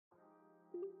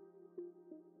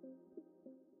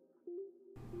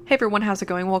Hey everyone, how's it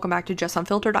going? Welcome back to Jess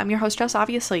Unfiltered. I'm your host, Jess,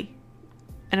 obviously.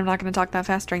 And I'm not going to talk that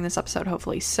fast during this episode,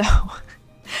 hopefully. So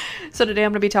today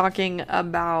I'm going to be talking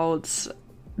about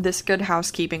this Good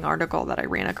Housekeeping article that I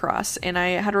ran across. And I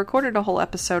had recorded a whole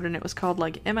episode and it was called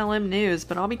like MLM News.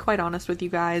 But I'll be quite honest with you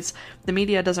guys, the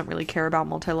media doesn't really care about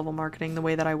multi-level marketing the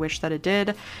way that I wish that it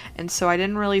did. And so I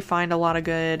didn't really find a lot of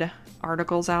good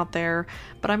articles out there.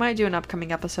 But I might do an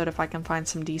upcoming episode if I can find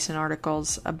some decent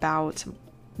articles about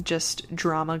just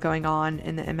drama going on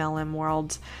in the MLM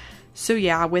world. So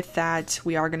yeah, with that,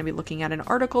 we are going to be looking at an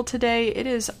article today. It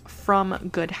is from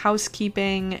Good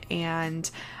Housekeeping, and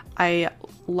I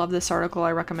love this article.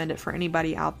 I recommend it for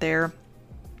anybody out there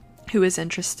who is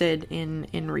interested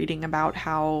in reading about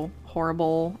how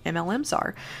horrible MLMs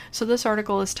are. So this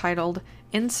article is titled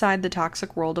Inside the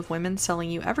Toxic World of Women Selling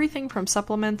You Everything from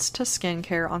Supplements to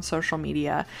Skincare on Social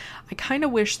Media. I kind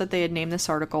of wish that they had named this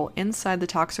article Inside the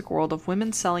Toxic World of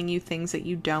Women Selling You Things That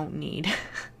You Don't Need.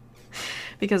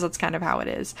 Because that's kind of how it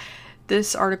is.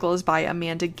 This article is by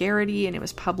Amanda Garrity and it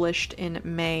was published in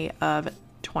May of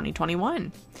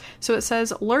 2021. So it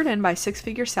says, lured in by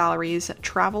six-figure salaries,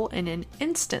 travel in an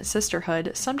instant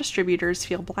sisterhood, some distributors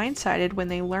feel blindsided when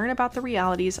they learn about the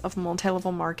realities of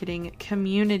multi-level marketing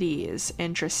communities.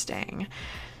 Interesting.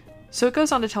 So it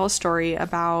goes on to tell a story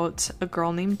about a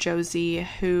girl named Josie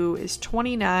who is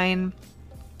 29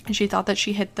 and she thought that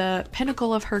she hit the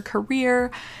pinnacle of her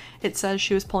career. It says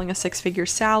she was pulling a six-figure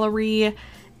salary,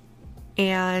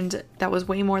 and that was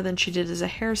way more than she did as a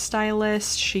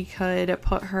hairstylist. She could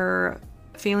put her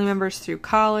family members through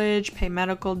college, pay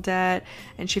medical debt,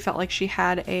 and she felt like she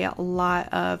had a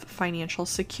lot of financial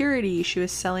security. She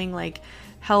was selling like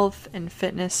health and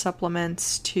fitness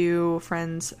supplements to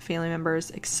friends, family members,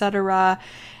 etc.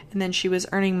 And then she was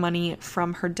earning money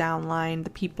from her downline, the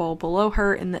people below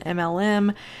her in the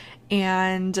MLM,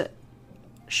 and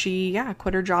she,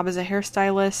 quit her job as a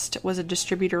hairstylist, was a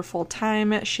distributor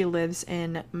full-time. She lives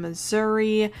in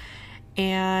Missouri,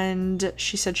 and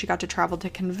she said she got to travel to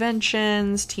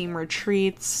conventions, team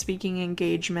retreats, speaking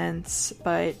engagements,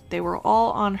 but they were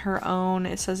all on her own.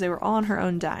 It says they were all on her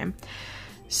own dime.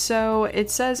 So it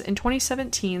says in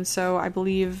 2017, so I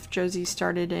believe Josie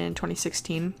started in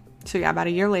 2016, so about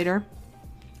a year later,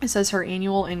 it says her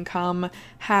annual income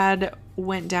had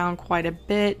went down quite a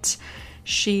bit.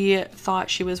 She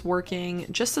thought she was working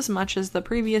just as much as the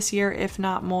previous year, if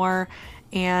not more,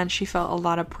 and she felt a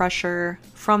lot of pressure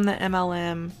from the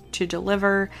MLM to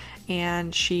deliver,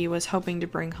 and she was hoping to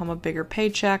bring home a bigger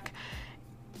paycheck.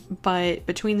 But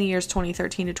between the years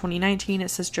 2013 to 2019, it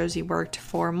says Josie worked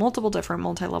for multiple different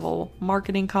multi-level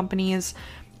marketing companies,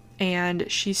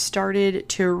 and she started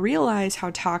to realize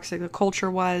how toxic the culture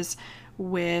was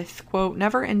with, quote,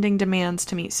 never-ending demands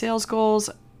to meet sales goals,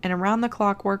 and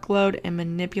around-the-clock workload and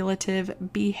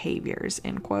manipulative behaviors,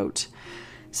 end quote.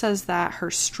 Says that her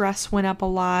stress went up a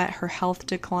lot, her health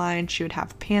declined, she would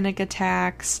have panic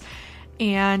attacks,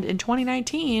 and in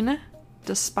 2019,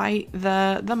 despite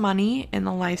the money and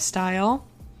the lifestyle,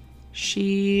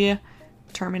 she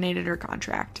terminated her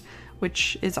contract,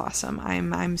 which is awesome.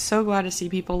 I'm so glad to see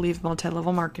people leave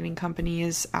multi-level marketing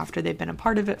companies after they've been a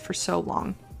part of it for so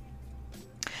long.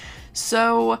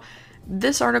 So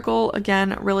this article,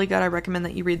 again, really good. I recommend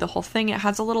that you read the whole thing. It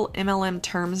has a little MLM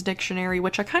terms dictionary,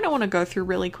 which I kind of want to go through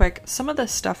really quick. Some of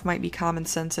this stuff might be common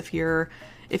sense if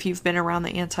you've been around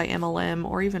the anti-MLM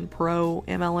or even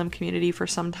pro-MLM community for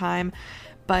some time,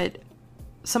 but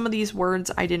some of these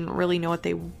words I didn't really know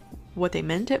what they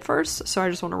meant at first, so I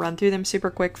just want to run through them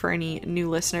super quick for any new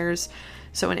listeners.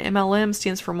 So an MLM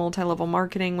stands for multi-level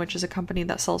marketing, which is a company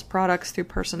that sells products through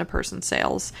person-to-person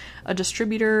sales. A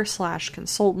distributor /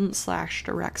 consultant /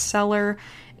 direct seller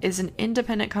is an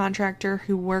independent contractor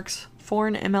who works for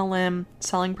an MLM,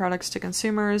 selling products to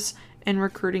consumers and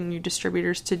recruiting new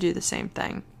distributors to do the same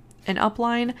thing. An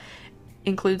upline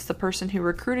includes the person who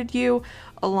recruited you,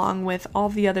 along with all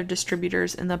the other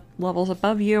distributors in the levels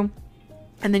above you.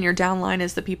 And then your downline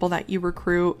is the people that you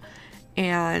recruit,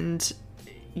 and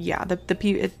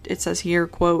it says here,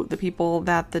 quote, the people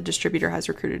that the distributor has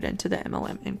recruited into the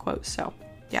MLM, end quote. So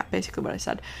yeah, basically what I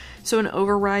said. So an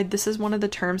override, this is one of the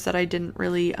terms that I didn't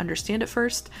really understand at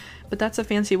first, but that's a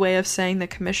fancy way of saying the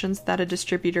commissions that a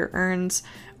distributor earns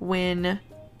when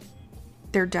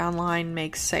their downline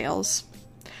makes sales.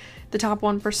 The top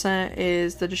 1%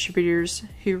 is the distributors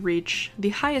who reach the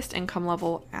highest income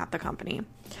level at the company.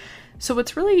 So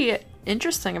what's really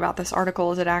interesting about this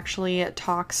article is it actually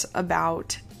talks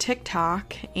about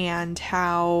TikTok and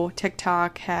how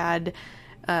TikTok had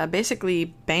basically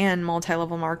banned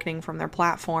multi-level marketing from their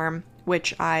platform,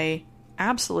 which I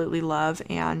absolutely love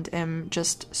and am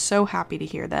just so happy to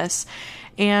hear this.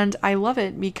 And I love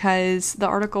it because the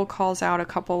article calls out a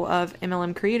couple of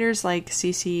MLM creators like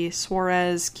Cece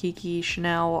Suarez, Kiki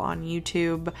Chanel on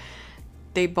YouTube.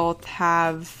 They both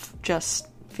have just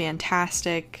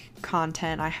fantastic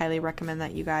content. I highly recommend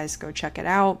that you guys go check it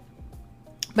out.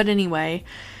 But anyway,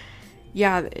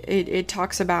 yeah, it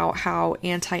talks about how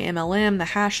anti-MLM, the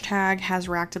hashtag, has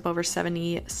racked up over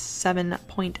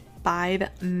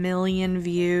 77.5 million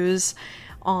views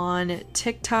on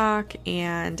TikTok.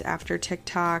 And after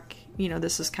TikTok,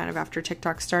 this is kind of after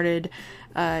TikTok started,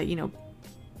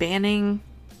 banning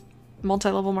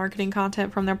multi-level marketing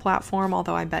content from their platform,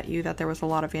 although I bet you that there was a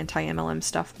lot of anti-MLM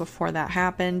stuff before that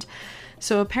happened.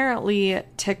 So apparently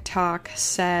TikTok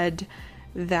said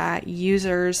that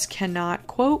users cannot,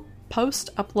 quote, post,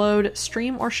 upload,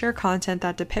 stream, or share content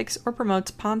that depicts or promotes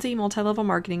Ponzi, multi-level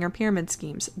marketing, or pyramid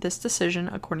schemes. This decision,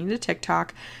 according to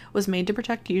TikTok, was made to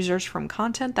protect users from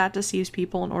content that deceives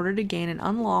people in order to gain an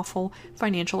unlawful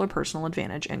financial or personal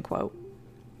advantage, end quote.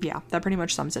 Yeah, that pretty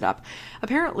much sums it up.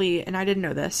 Apparently, and I didn't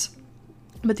know this,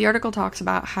 but the article talks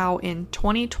about how in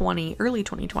 2020, early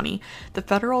 2020, the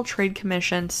Federal Trade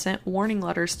Commission sent warning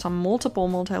letters to multiple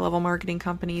multi-level marketing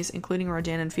companies, including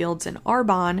Rodan and Fields and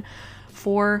Arbonne,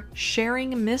 for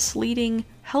sharing misleading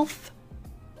health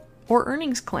or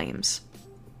earnings claims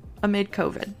amid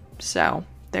COVID. So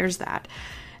there's that.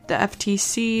 The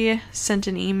FTC sent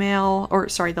an email,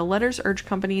 the letters urge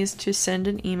companies to send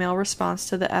an email response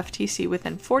to the FTC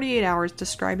within 48 hours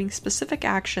describing specific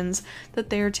actions that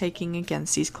they are taking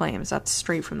against these claims. That's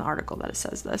straight from the article that it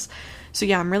says this. So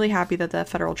yeah, I'm really happy that the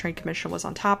Federal Trade Commission was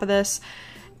on top of this.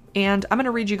 And I'm going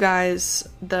to read you guys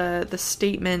the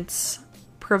statements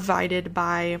provided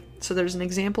by, so there's an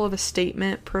example of a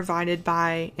statement provided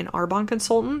by an Arbonne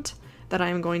consultant that I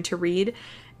am going to read.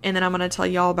 And then I'm going to tell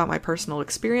y'all about my personal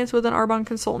experience with an Arbonne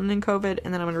consultant in COVID.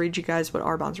 And then I'm going to read you guys what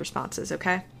Arbonne's response is,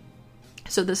 okay?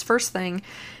 So this first thing,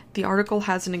 the article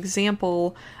has an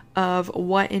example of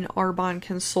what an Arbonne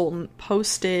consultant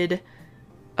posted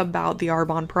about the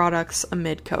Arbonne products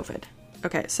amid COVID.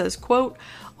 Okay, it says, quote,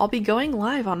 I'll be going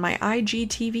live on my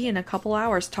IGTV in a couple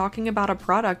hours talking about a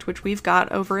product which we've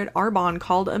got over at Arbonne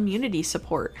called Immunity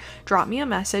Support. Drop me a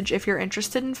message if you're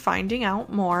interested in finding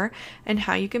out more and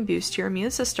how you can boost your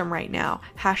immune system right now.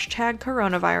 Hashtag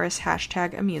coronavirus,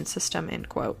 hashtag immune system, end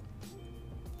quote.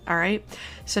 All right.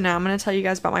 So now I'm going to tell you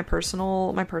guys about my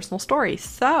personal story.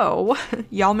 So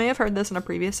y'all may have heard this in a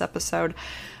previous episode,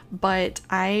 but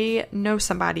I know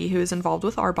somebody who is involved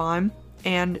with Arbonne.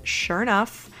 And sure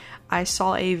enough, I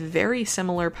saw a very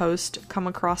similar post come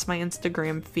across my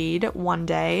Instagram feed one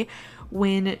day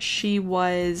when she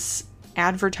was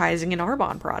advertising an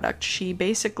Arbonne product. She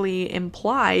basically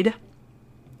implied,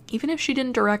 even if she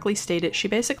didn't directly state it, she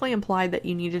basically implied that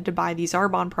you needed to buy these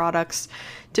Arbonne products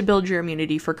to build your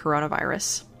immunity for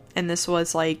coronavirus. And this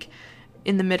was like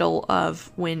in the middle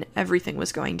of when everything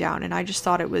was going down. And I just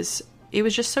thought it was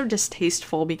just so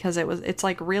distasteful because it's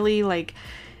like really like,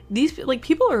 these, like,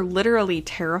 people are literally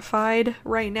terrified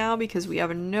right now because we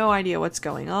have no idea what's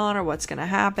going on or what's going to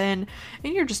happen.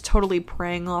 And you're just totally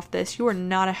preying off this. You are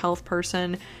not a health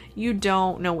person. You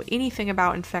don't know anything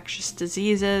about infectious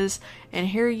diseases. And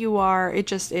here you are. It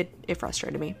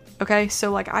frustrated me. Okay.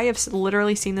 So like I have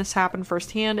literally seen this happen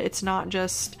firsthand. It's not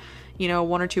just,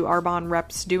 one or two Arbonne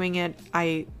reps doing it.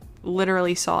 I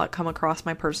literally saw it come across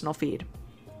my personal feed.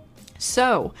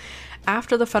 So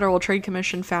after the Federal Trade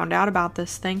Commission found out about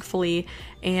this, thankfully,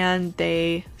 and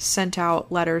they sent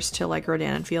out letters to like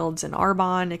Rodan and Fields and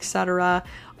Arbonne, etc.,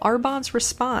 Arbonne's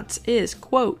response is,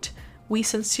 quote, we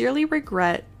sincerely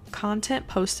regret content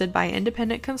posted by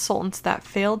independent consultants that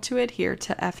failed to adhere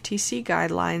to FTC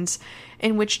guidelines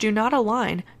and which do not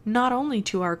align not only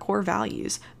to our core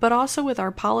values, but also with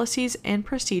our policies and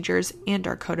procedures and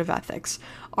our code of ethics.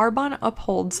 Arbonne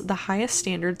upholds the highest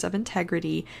standards of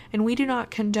integrity, and we do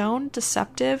not condone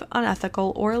deceptive,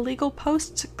 unethical, or illegal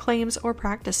posts, claims, or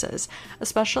practices,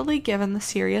 especially given the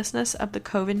seriousness of the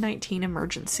COVID-19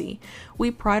 emergency.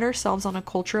 We pride ourselves on a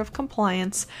culture of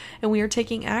compliance, and we are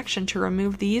taking action to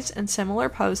remove these and similar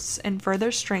posts and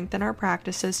further strengthen our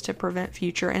practices to prevent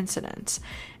future incidents.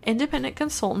 Independent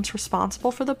consultants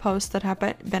responsible for the posts that have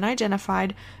been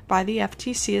identified by the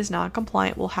FTC as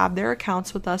non-compliant will have their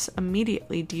accounts with us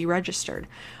immediately deregistered.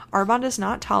 Arbonne does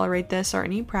not tolerate this or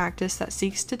any practice that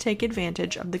seeks to take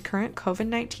advantage of the current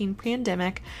COVID-19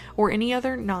 pandemic or any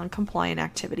other non-compliant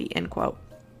activity, end quote.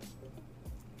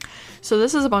 So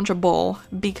this is a bunch of bull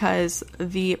because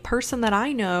the person that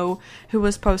I know who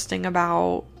was posting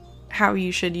about how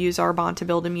you should use Arbonne to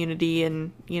build immunity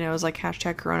and, it was like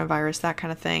hashtag coronavirus, that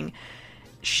kind of thing.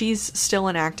 she's still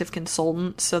an active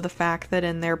consultant, so the fact that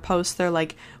in their post they're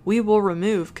like, we will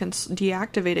remove,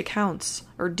 deactivate accounts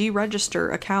or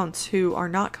deregister accounts who are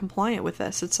not compliant with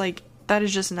this, it's like, that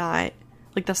is just not,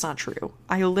 like, that's not true.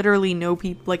 I literally know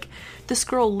people, like, this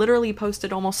girl literally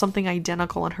posted almost something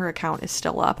identical and her account is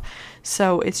still up.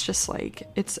 So it's just like,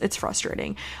 it's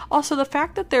frustrating. Also, the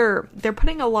fact that they're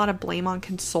putting a lot of blame on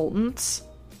consultants,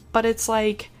 but it's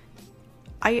like,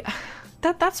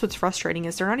 that's what's frustrating,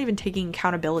 is they're not even taking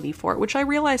accountability for it, which I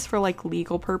realize for like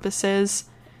legal purposes,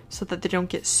 so that they don't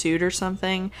get sued or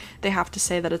something, they have to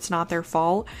say that it's not their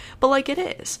fault. But like, it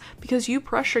is, because you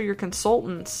pressure your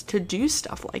consultants to do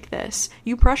stuff like this.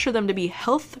 You pressure them to be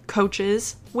health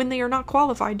coaches when they are not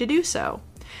qualified to do so.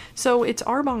 So it's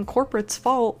Arbonne Corporate's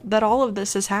fault that all of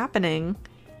this is happening,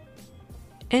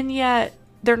 and yet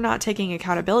they're not taking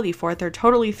accountability for it. They're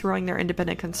totally throwing their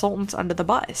independent consultants under the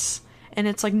bus. And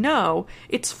it's like, no,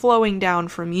 it's flowing down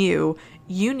from you.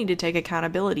 You need to take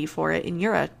accountability for it, and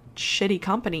you're a shitty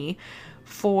company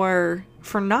for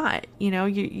not,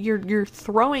 you're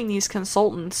throwing these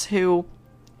consultants who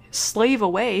slave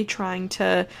away trying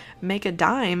to make a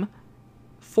dime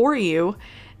for you,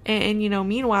 and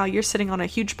meanwhile you're sitting on a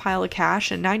huge pile of cash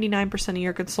and 99% of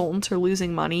your consultants are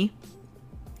losing money.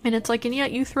 And it's like, and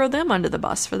yet you throw them under the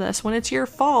bus for this when it's your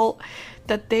fault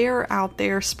that they're out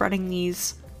there spreading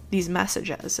these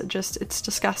messages. It's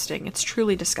disgusting. It's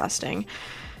truly disgusting.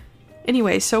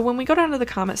 Anyway, so when we go down to the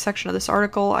comment section of this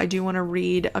article, I do want to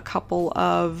read a couple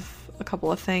of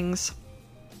things,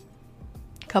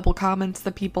 a couple comments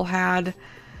that people had.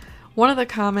 One of the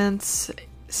comments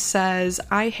says,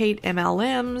 I hate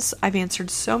MLMs. I've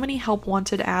answered so many help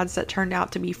wanted ads that turned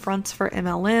out to be fronts for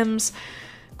MLMs.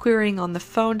 Querying on the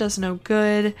phone does no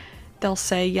good. They'll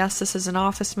say, yes, this is an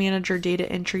office manager, data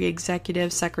entry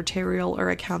executive, secretarial,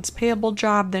 or accounts payable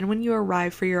job. Then when you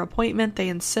arrive for your appointment, they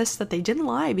insist that they didn't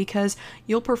lie because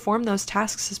you'll perform those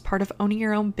tasks as part of owning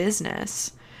your own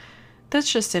business.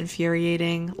 That's just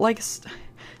infuriating. Like,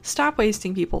 stop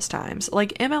wasting people's times.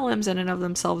 Like, MLMs in and of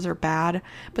themselves are bad,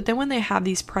 but then when they have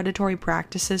these predatory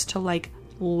practices to, like,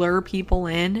 lure people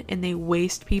in and they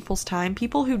waste people's time,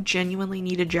 people who genuinely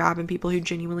need a job and people who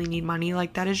genuinely need money,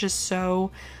 like, that is just so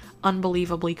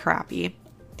unbelievably crappy.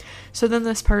 So then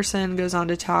this person goes on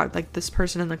to talk, like this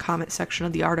person in the comment section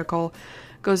of the article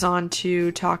goes on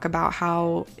to talk about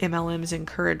how MLMs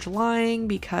encourage lying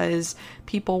because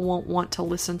people won't want to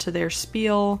listen to their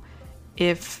spiel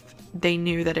if they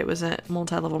knew that it was a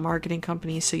multi-level marketing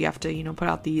company. So you have to, put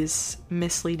out these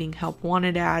misleading help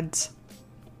wanted ads.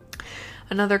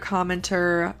 Another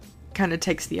commenter kind of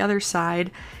takes the other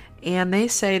side, and they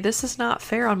say, this is not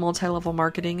fair on multi-level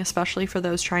marketing, especially for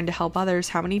those trying to help others.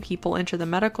 How many people enter the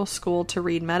medical school to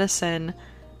read medicine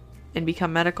and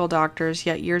become medical doctors,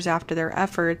 yet years after their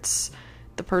efforts,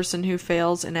 the person who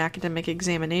fails in academic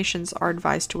examinations are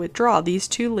advised to withdraw. These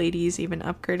two ladies even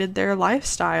upgraded their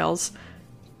lifestyles,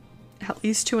 at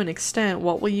least to an extent.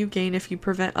 What will you gain if you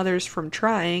prevent others from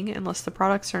trying, unless the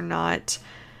products are not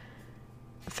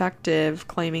effective?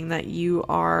 Claiming that you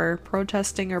are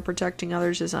protesting or protecting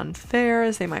others is unfair,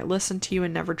 as they might listen to you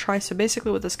and never try. So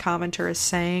basically what this commenter is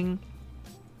saying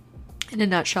in a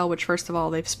nutshell, which first of all,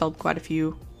 they've spelled quite a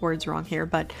few words wrong here,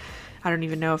 but I don't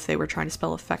even know if they were trying to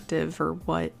spell effective or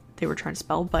what they were trying to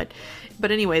spell, but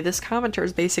anyway, this commenter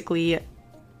is basically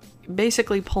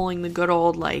pulling the good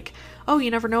old, like, oh,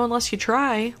 you never know unless you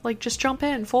try, like, just jump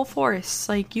in full force,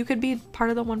 like, you could be part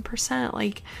of the 1%,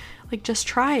 like just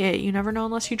try it, you never know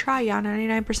unless you try. Yeah,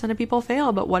 99% of people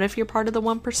fail, but what if you're part of the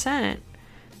 1%?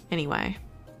 Anyway,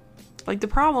 like, the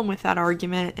problem with that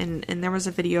argument, and there was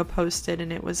a video posted,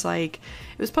 and it was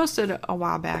posted a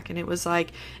while back, and it was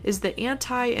like, is the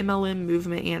anti-MLM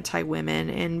movement anti-women?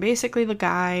 And basically the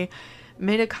guy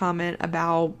made a comment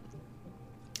about,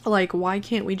 like, why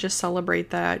can't we just celebrate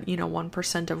that,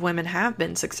 1% of women have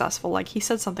been successful? Like, he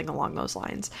said something along those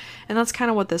lines. And that's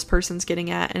kind of what this person's getting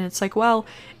at. And it's like, well,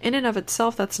 in and of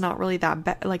itself, that's not really that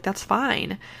bad. Like, that's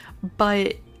fine.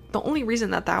 But the only reason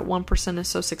that 1% is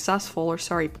so successful, or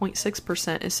sorry,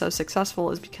 0.6% is so successful,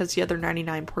 is because the other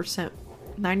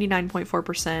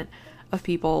 99.4% of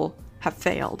people have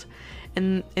failed.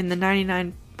 And the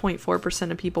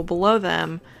 99.4% of people below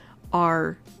them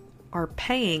are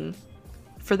paying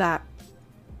for that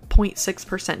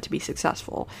 0.6% to be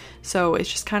successful. So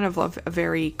it's just kind of a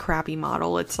very crappy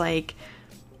model. It's like,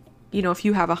 if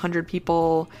you have 100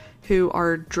 people who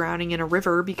are drowning in a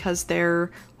river because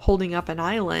they're holding up an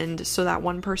island so that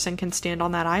one person can stand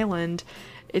on that island,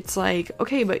 It's like,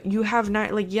 okay, but you have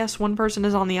not, like, yes, one person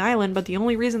is on the island, but the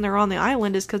only reason they're on the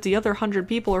island is because the other 100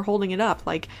 people are holding it up.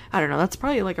 Like, I don't know, that's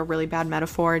probably like a really bad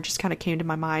metaphor. It just kind of came to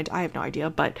my mind. I have no idea,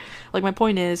 but like my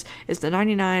point is the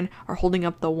 99 are holding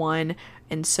up the one,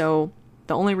 and so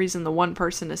the only reason the one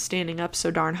person is standing up so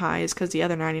darn high is because the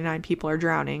other 99 people are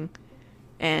drowning,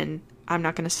 and I'm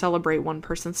not going to celebrate one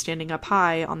person standing up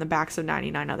high on the backs of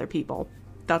 99 other people.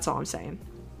 That's all I'm saying.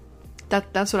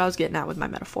 That's what I was getting at with my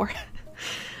metaphor.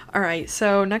 All right,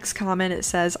 so next comment, it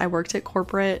says, I worked at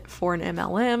corporate for an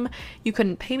MLM. You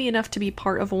couldn't pay me enough to be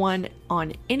part of one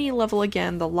on any level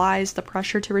again. The lies, the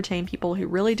pressure to retain people who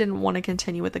really didn't want to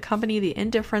continue with the company, the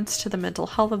indifference to the mental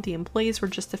health of the employees were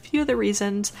just a few of the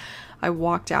reasons I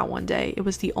walked out one day. It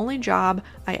was the only job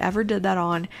I ever did that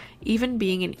on. Even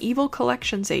being an evil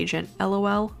collections agent,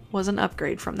 LOL, was an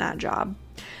upgrade from that job.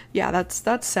 Yeah,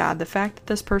 that's sad. The fact that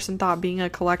this person thought being a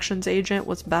collections agent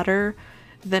was better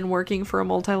than working for a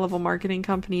multi-level marketing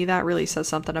company, that really says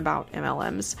something about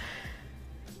MLMs.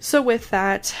 So with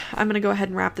that, I'm going to go ahead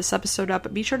and wrap this episode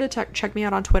up. Be sure to check me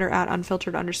out on Twitter at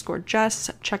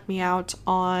unfiltered_Jess. Check me out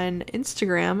on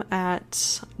Instagram at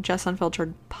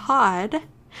JessUnfilteredPod.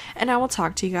 And I will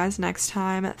talk to you guys next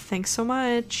time. Thanks so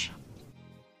much.